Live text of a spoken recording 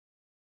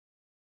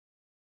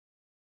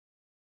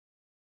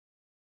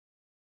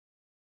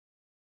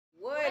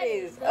What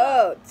is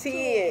up?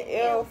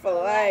 TNL for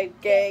life,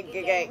 gang,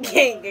 gang, gang,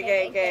 gang, gang,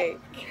 gang, gang.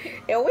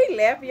 And we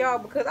laugh, y'all,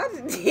 because I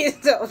just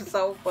did something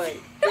so funny.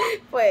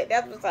 But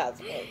that's besides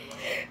the point.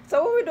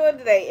 So what we doing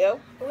today, El?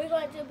 We're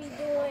going to be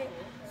doing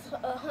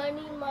a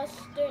honey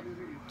mustard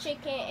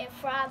chicken and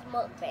fries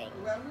mukbang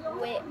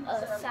with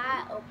a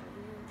side of,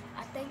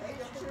 I think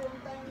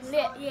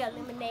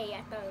lemonade.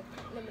 I thought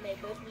lemonade,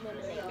 but it's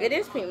lemonade. It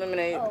is pink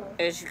lemonade, Oh.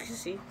 as you can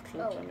see,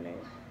 pink lemonade.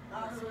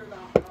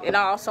 And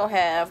I also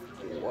have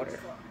water.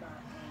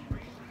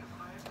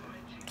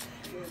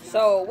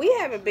 So we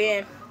haven't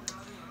been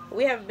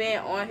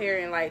on here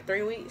in like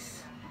 3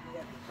 weeks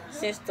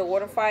since the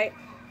water fight.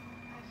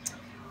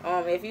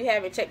 If you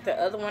haven't checked the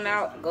other one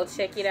out, go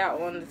check it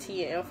out on the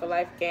TNM for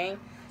Life gang.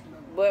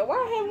 But why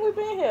haven't we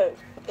been here,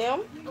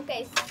 M?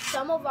 Okay,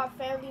 some of our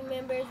family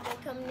members been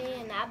coming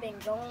in, and I've been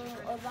gone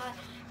a lot.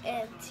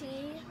 And T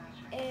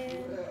and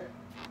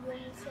you want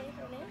me to say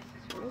her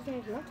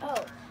name?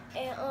 Oh,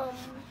 and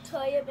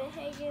Toya been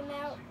hanging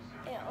out,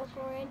 and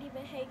Uncle Randy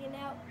been hanging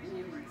out.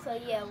 So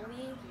yeah,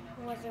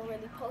 we wasn't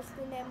really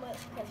posting that much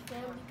because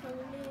family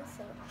coming in.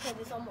 So because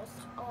it's almost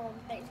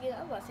Thanksgiving.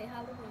 I was about to say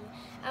Halloween.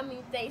 I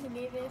mean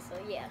Thanksgiving. So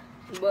yeah.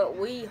 But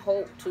we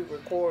hope to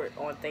record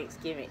on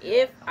Thanksgiving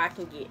if I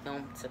can get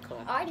them to come.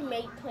 I already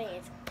made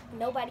plans.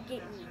 Nobody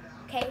get me,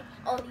 okay?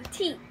 Only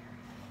T.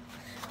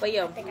 But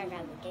yeah, I think I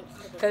got a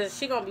gangster. because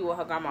she going to be with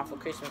her grandma for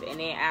Christmas. And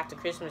then after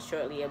Christmas,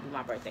 shortly, it'll be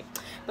my birthday.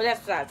 But that's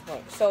besides the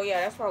point. So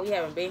yeah, that's why we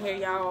haven't been here,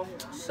 y'all.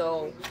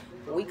 So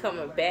we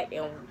coming back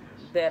and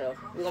better.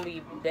 We're going to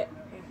be,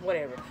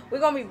 whatever. We're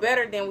going to be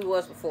better than we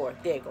was before.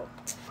 There you go.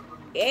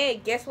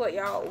 And guess what,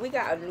 y'all? We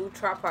got a new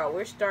tripod.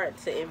 We're starting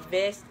to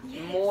invest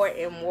more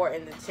and more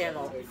in the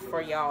channel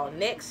for y'all.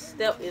 Next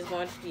step is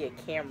going to be a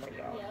camera,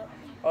 y'all. Yep.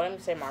 Oh, let me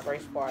say my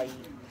grace before I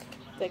eat.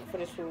 Thank you for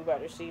this food we about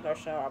to receive.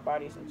 Nourishing our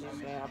bodies in Jesus'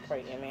 name. I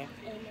pray, amen.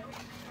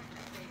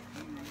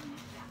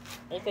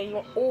 Anything you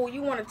want? Oh,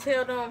 you want to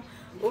tell them?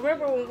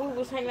 Remember when we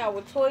was hanging out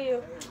with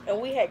Toya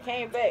and we had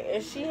came back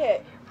and she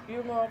had, you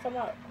remember what I'm talking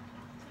about?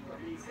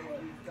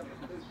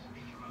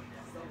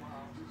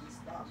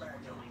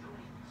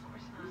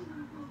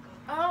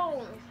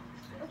 Oh,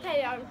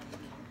 okay, y'all.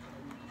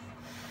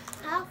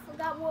 I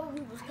forgot where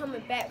we was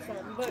coming back from.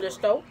 But, The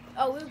stove?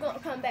 oh, we were going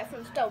to come back from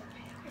the stove.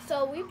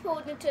 So we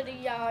pulled into the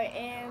yard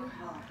and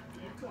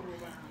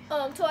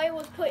Toya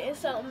was putting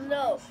something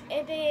up.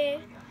 And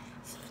then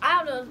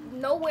out of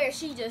nowhere,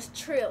 she just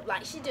tripped.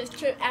 Like, she just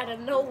tripped out of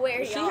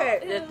nowhere, She y'all.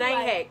 had, the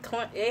thing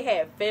it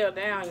had fell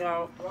down,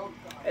 y'all.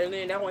 And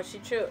then that's when she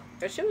tripped.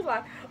 And she was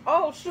like,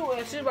 oh, shoot.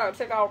 And she was about to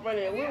take off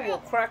running. And we were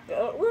cracked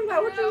up. We were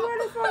like, what you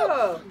running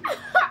for?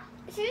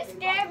 She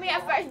scared me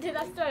at first, then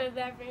I started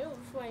laughing. It was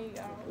funny,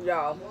 y'all.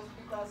 Y'all,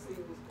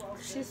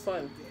 she's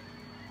funny.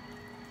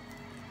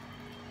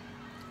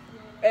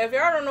 If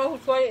y'all don't know who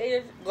Toya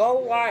is, go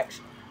watch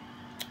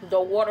the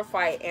water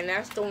fight. And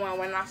that's the one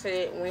when I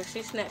said, when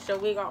she snatched her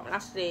wig off. And I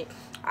said,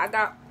 I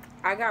got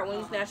when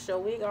you snatched your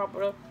wig off,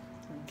 bro.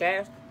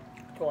 Gas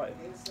Toya.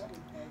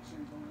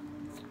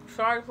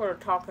 Sorry for the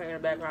talking in the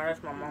background.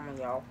 That's my mama,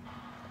 y'all.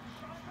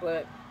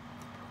 But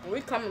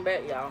we coming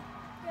back, y'all.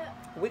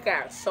 We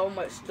got so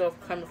much stuff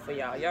coming for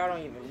y'all. Y'all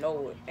don't even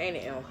know it. Ain't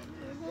it, Em?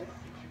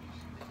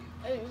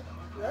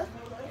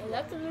 And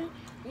luckily,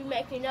 we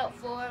making up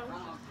for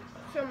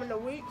some of the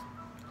week.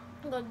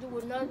 We're going to do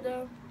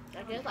another,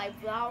 I guess,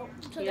 like, vlog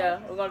today. Yeah,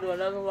 we're going to do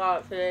another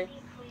vlog today.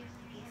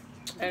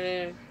 And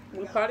then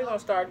we probably going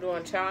to start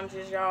doing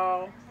challenges,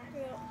 y'all.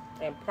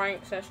 Yeah. And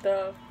pranks and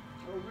stuff.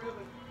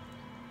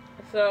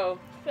 So,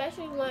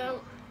 Especially when,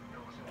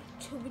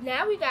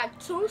 now we got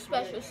 2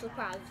 special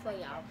surprises for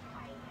y'all.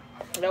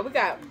 yeah, we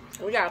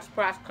got a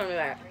surprise coming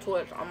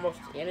towards almost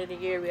the end of the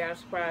year. We got a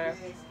surprise.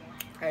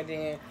 And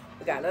then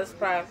we got another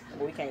surprise,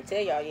 but we can't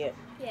tell y'all yet.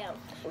 Yeah.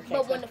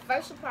 But when the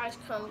first surprise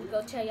comes, we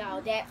go tell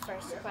y'all that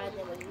first surprise.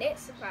 Then when the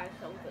next surprise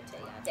comes, we go tell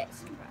y'all that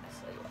surprise.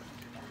 So,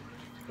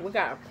 yeah. We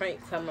got a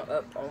prank coming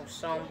up on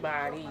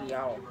somebody,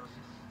 y'all.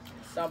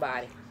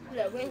 Somebody.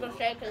 Yeah, we ain't gonna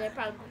say it because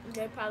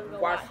they probably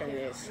gonna Watching watch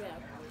it. this. Yeah.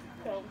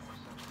 So,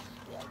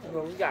 yeah.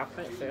 But we got a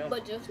prank for them.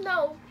 But just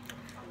know,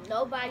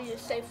 nobody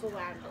is safe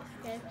around us,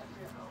 okay?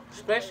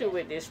 Especially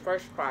with this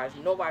first prize,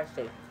 nobody's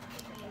safe.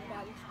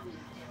 Nobody.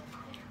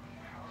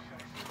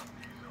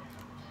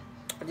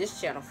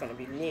 This channel finna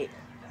be lit.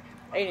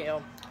 Ain't it,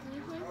 Em?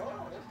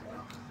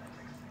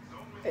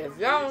 If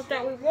y'all don't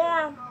think we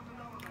won,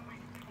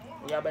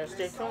 y'all better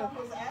stay tuned.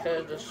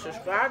 Because the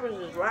subscribers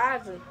is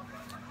rising.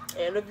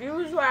 And the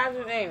views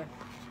rising, ain't it?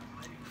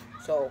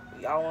 So,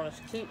 y'all want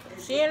to keep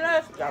seeing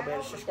us, y'all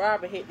better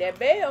subscribe and hit that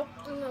bell.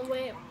 And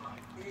when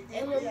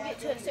we get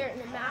to a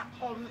certain amount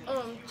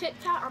on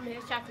TikTok, I'm gonna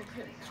try to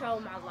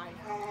control my life.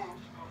 I'm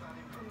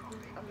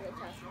gonna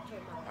try to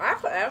control my life. I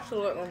could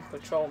absolutely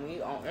control me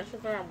on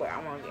Instagram, but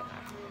I want to get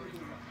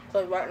mine.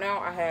 So right now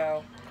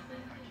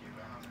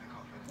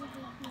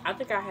I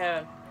think I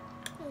have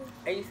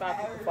 85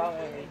 people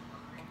following me.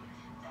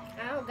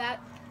 I don't got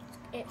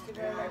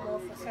Instagram no more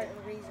for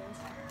certain reasons.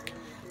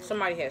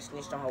 Somebody has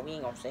snitched on her. We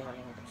ain't gonna say her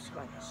name, but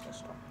somebody has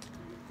snitched on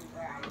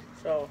her.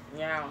 So,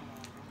 yeah.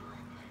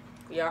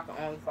 y'all can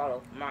only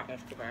follow my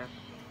Instagram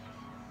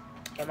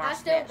and my I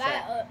still Snapchat.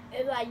 got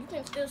it's like you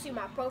can still see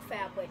my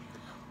profile, but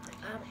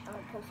I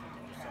don't post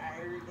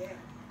it there.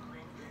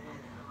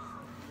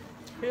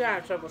 She got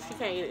in trouble. She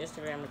can't get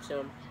Instagram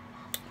until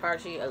probably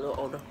she a little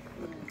older.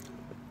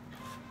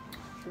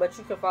 But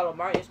you can follow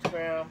my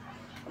Instagram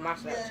and my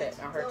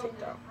Snapchat on her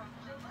TikTok.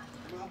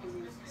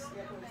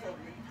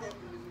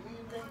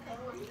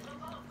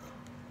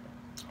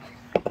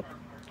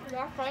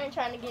 My friend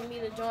trying to get me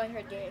to join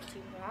her dance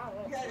team, but I don't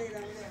want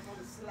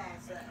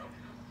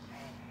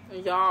to.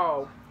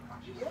 Y'all,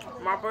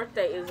 my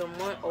birthday is a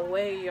month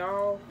away,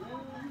 y'all.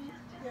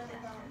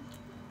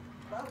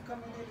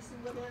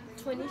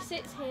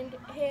 26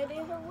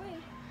 heading her way.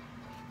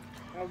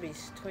 I'll be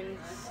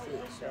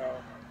 26,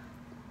 y'all.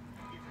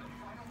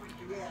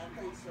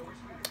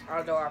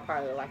 Although I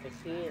probably look like a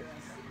kid,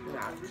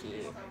 not a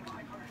kid.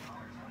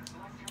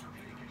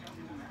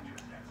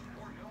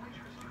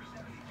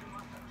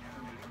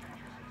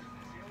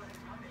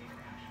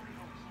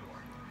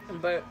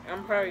 But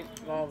I'm probably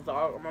gonna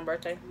vlog on my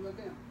birthday.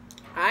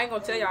 I ain't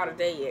gonna tell y'all the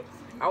day yet.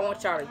 I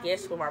want y'all to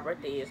guess what my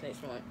birthday is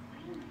next month.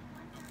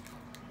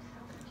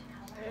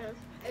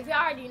 If y'all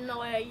already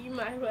know it, you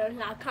might as well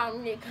not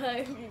comment it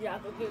because y'all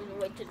can give it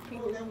away to the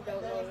people who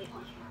don't know it.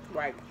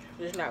 Right.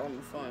 It's not gonna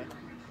be fun.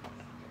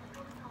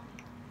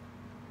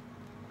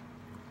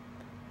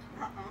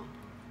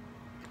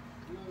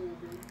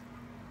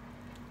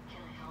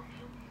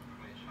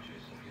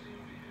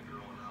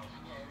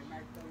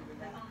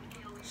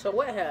 So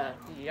what have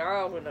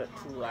y'all been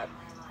up to? Like,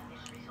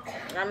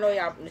 I know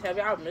y'all have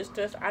y'all missed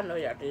us. I know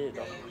y'all did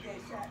though.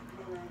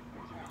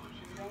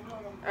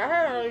 I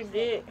haven't really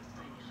did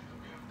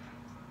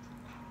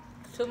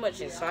too much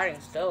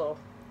exciting stuff.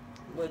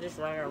 We're just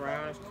running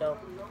around and stuff.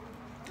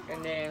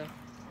 And then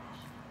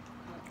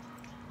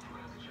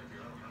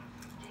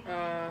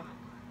I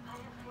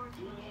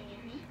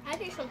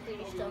did some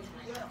pretty stuff.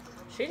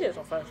 she did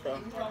some fun stuff.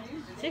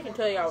 She can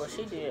tell y'all what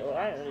she did. Well,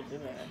 I didn't really do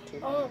that too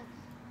much.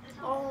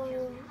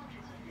 On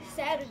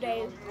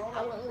Saturday,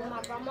 I went with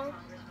my grandma.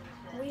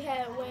 We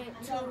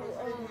went to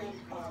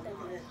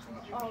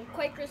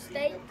Quaker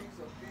Steak.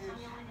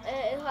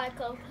 It's like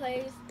a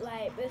place,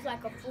 like it's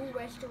like a food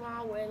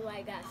restaurant where it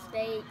like got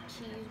steak,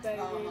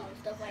 cheeseburgers, and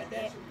stuff like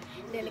that.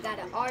 And then it got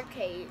an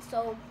arcade.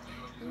 So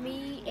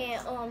me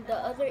and the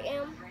other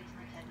M,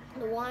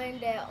 the one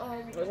that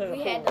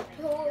we had the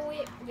pool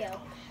with, yeah.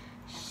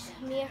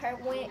 Me and her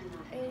went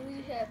and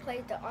we had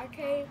played the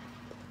arcade.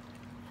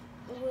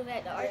 We was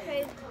at the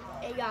arcade,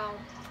 and y'all,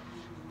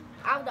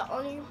 I was the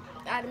only,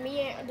 out of me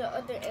and the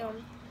other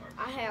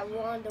I had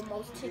won the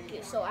most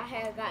tickets, so I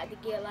had got to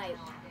get like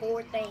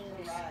 4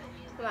 things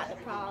from like the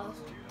prize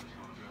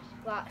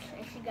box,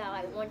 and she got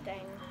like 1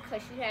 thing,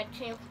 because she had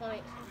 10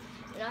 points,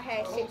 and I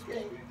had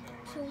 62,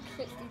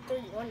 63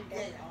 one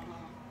day.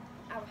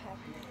 I was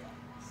happy.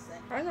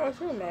 I know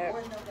she was mad.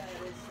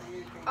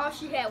 All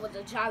she had was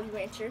a Jolly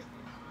Rancher.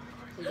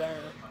 Yeah.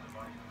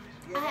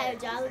 I had a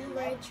Jolly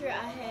Rancher,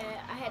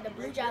 I had the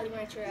blue Jolly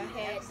Rancher, I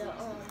had the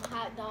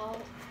hot dog,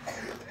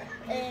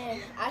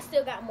 and I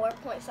still got more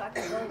points so I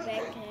can go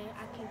back and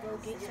I can go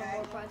get some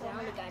more prizes. I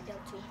only got them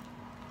 2.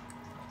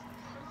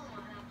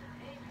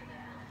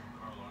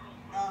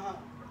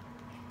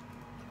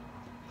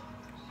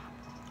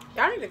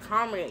 Y'all need to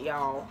comment,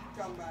 y'all,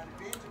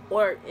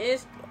 or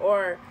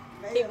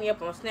hit me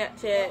up on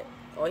Snapchat,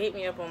 or hit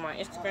me up on my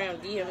Instagram,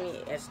 DM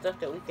me and stuff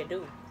that we can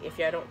do if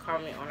y'all don't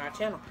comment on our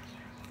channel.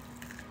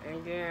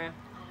 And then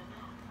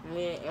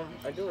me and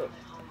I do it.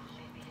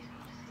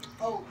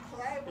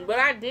 But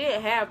I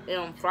did have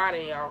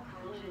Friday, y'all.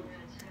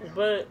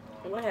 But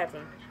what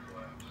happened?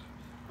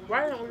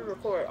 Why didn't we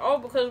record? Oh,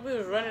 because we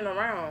was running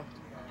around.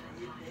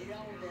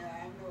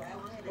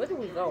 Where did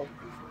we go?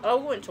 Oh,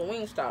 we went to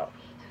Wingstop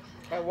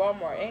at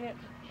Walmart, ain't it?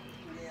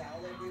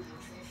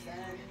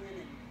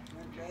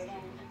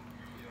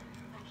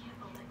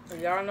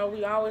 Y'all know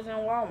we always in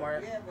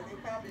Walmart.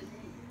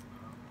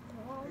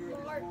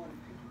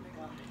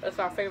 That's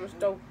our favorite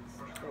store.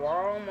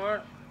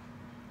 Walmart.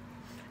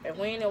 If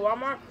we ain't in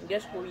Walmart,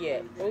 guess where we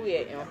at? Where we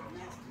at,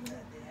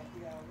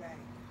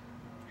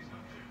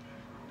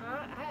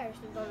 I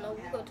actually don't know.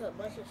 We go to a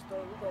bunch of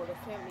stores. We go to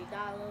Family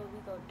Dollar. We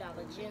go to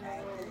Dollar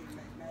General.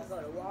 We go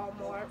to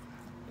Walmart.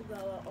 We go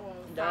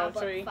to Dollar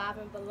Tree. 5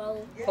 and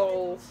Below.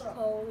 Kohl's.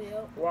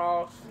 Yep.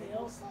 Ross.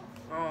 Yep.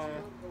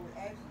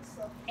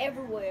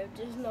 Everywhere.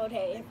 Just know that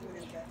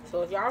everywhere.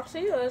 So if y'all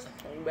see us,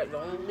 you better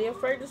don't be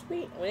afraid to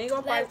speak. We ain't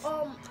gonna fight.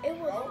 It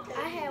was.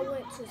 I had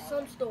went to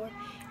some store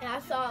and I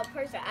saw a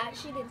person.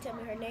 She didn't tell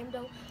me her name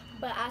though,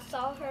 but I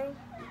saw her.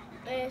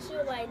 And she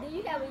was like, "Do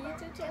you have a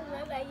YouTube channel?" And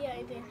I was like, "Yeah."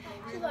 And then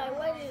she was like,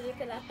 "What is it?"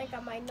 Because I think I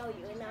might know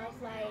you. And I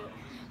was like,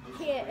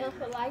 "Can't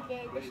answer like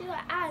it." But she was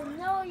like, "I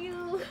know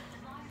you."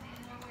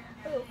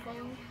 It was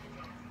funny.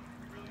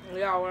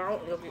 Y'all went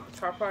out to get the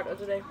tripod the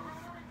other day.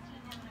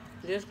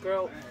 This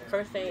girl,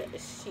 first thing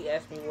she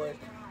asked me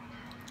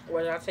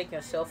was I taking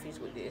selfies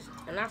with this?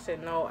 And I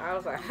said no. I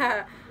was like,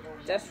 "Ha,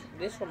 that's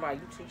this for my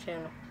YouTube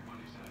channel."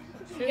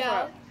 She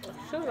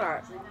was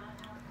like,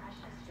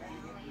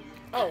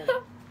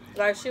 Oh,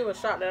 like she was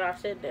shocked that I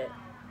said that.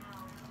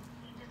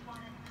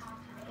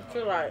 She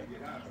like,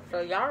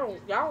 so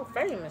y'all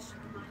famous.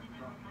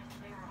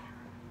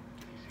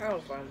 I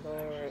was like,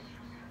 Lord,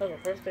 that's the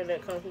first thing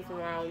that comes to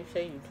mind when you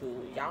say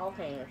YouTube. Y'all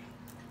famous.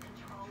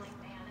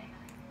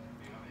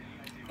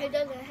 It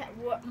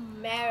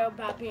doesn't matter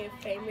about being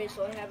famous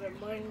or having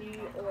money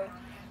or,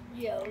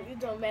 it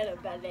don't matter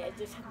about that. It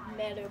just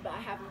matter about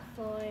having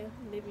fun,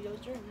 living your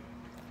dream.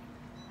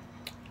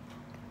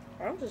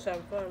 I'm just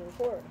having fun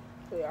recording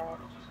for y'all.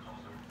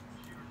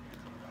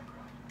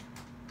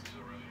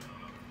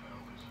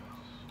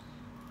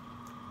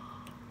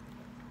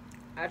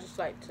 I just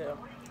like to,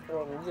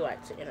 or we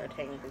like to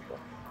entertain people.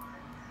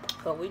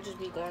 Cause we just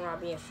be going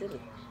around being silly.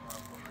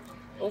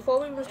 Before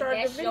we even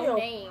started the video. Your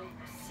name,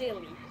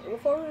 silly.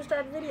 Before we even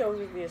started the video, we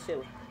was being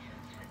silly.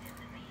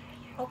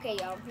 Okay,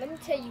 y'all. Let me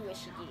tell you what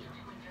she did.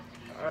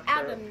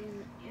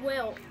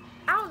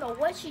 I don't know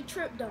what she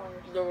tripped on,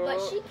 but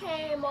she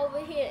came over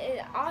here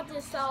and I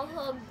just saw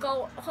her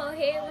go. Her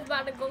head was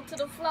about to go to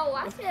the floor.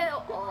 I said,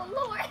 "Oh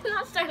Lord!" And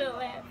I started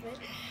laughing.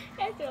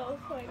 That's so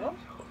funny. Oh,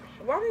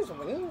 why is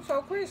wings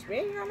so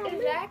crispy?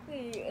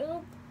 Exactly.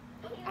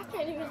 I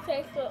can't even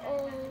taste the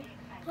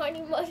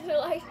honey mustard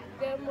like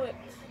that much.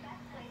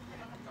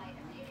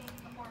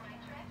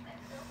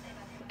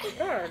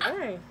 God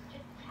dang.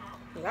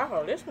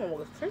 Y'all, this one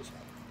was crispy.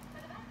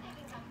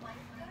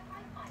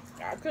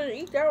 I couldn't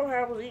eat that one.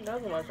 I was eating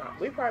other ones.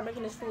 We probably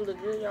making this food look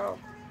good, y'all.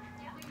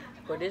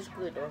 But it's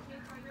good though.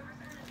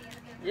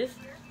 This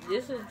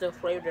is the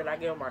flavor that I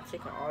give my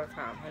chicken all the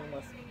time. Honey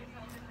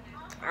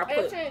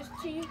mustard.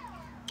 Cheese.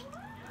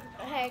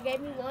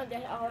 Gave me one.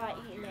 That's all I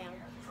eat now.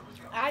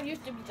 I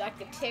used to be like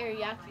a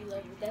teriyaki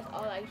lover. That's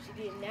all I used to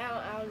get.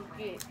 Now I only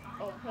get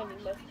honey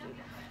mustard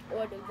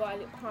or the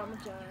garlic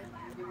parmesan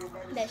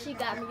that she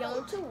got me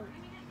on too.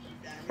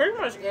 Pretty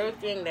much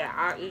everything that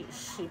I eat,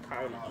 she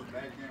probably eats.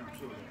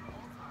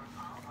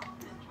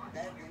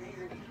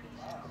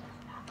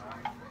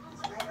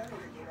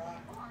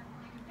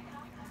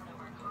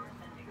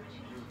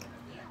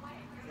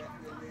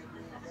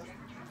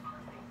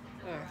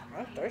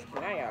 I'm thirsty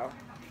now, y'all.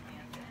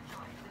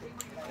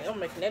 I'm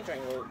making that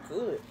drink look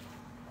good.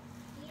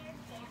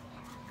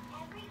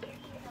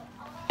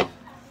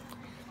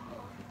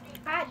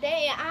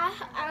 Dang,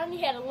 I only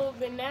had a little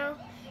bit now.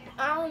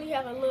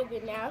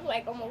 It's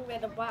like almost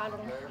at the bottom.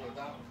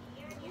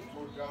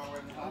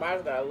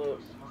 Mine's got a little.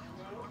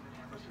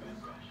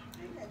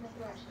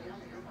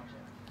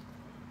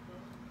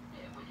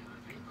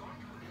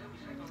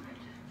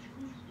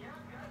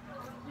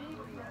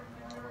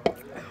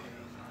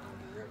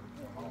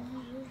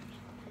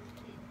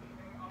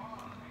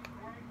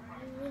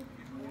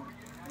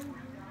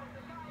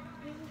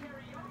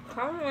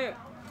 Comment.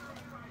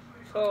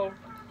 So,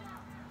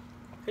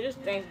 this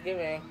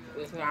Thanksgiving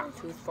is not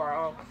too far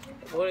off.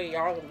 What are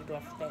y'all gonna be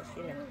doing for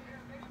Thanksgiving?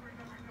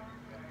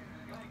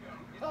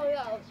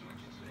 Oh,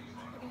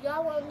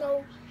 y'all wanna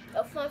know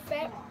a fun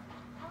fact?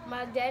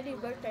 My daddy's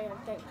birthday on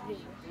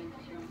Thanksgiving.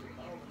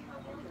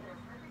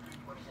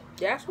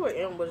 That's what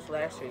Em was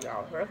last year,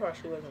 y'all. That's why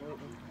she wasn't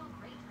with me.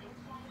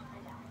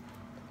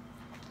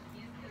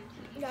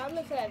 Yeah, I'm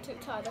looking at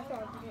TikTok. That's why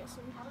I'm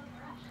dancing.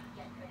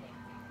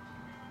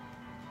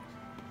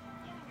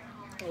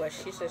 Well,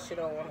 she said she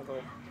don't want to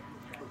go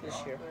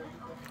this year.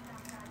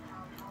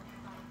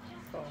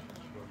 So,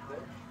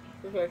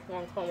 you guys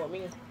want to come with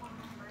me?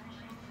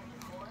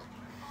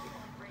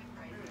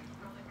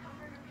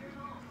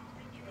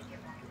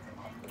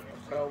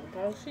 So, we're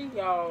going to see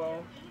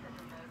y'all.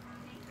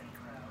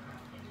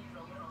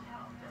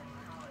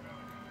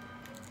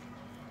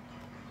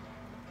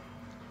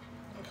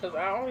 Because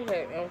I only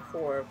had M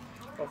for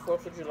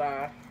 4th of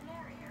July.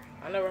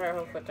 I never had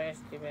her for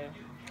Thanksgiving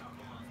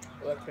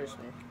or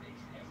Christmas.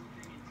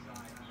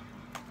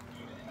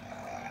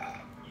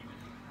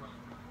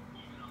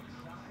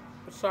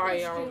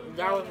 Sorry, y'all.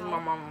 That was my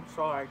mom. I'm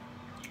sorry.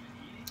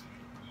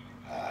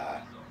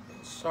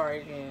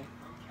 Sorry again.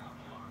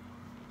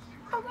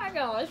 Oh my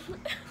gosh.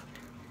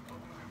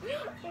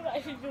 It's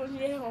like she's doing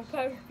it on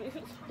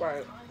purpose.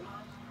 Right.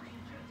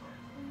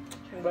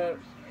 But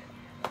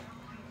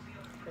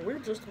we're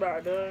just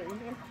about done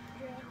eating.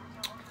 Yeah.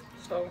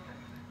 So,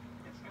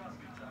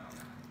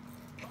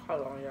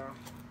 hold on, y'all.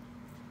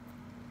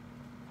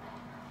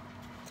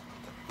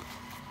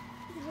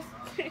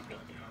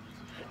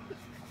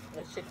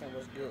 The chicken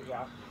was good,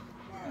 y'all.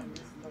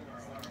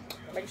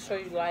 Make sure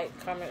you like,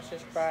 comment,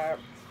 subscribe,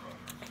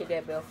 hit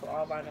that bell for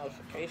all my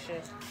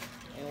notifications,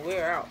 and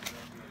we're out.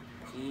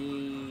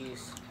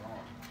 Peace.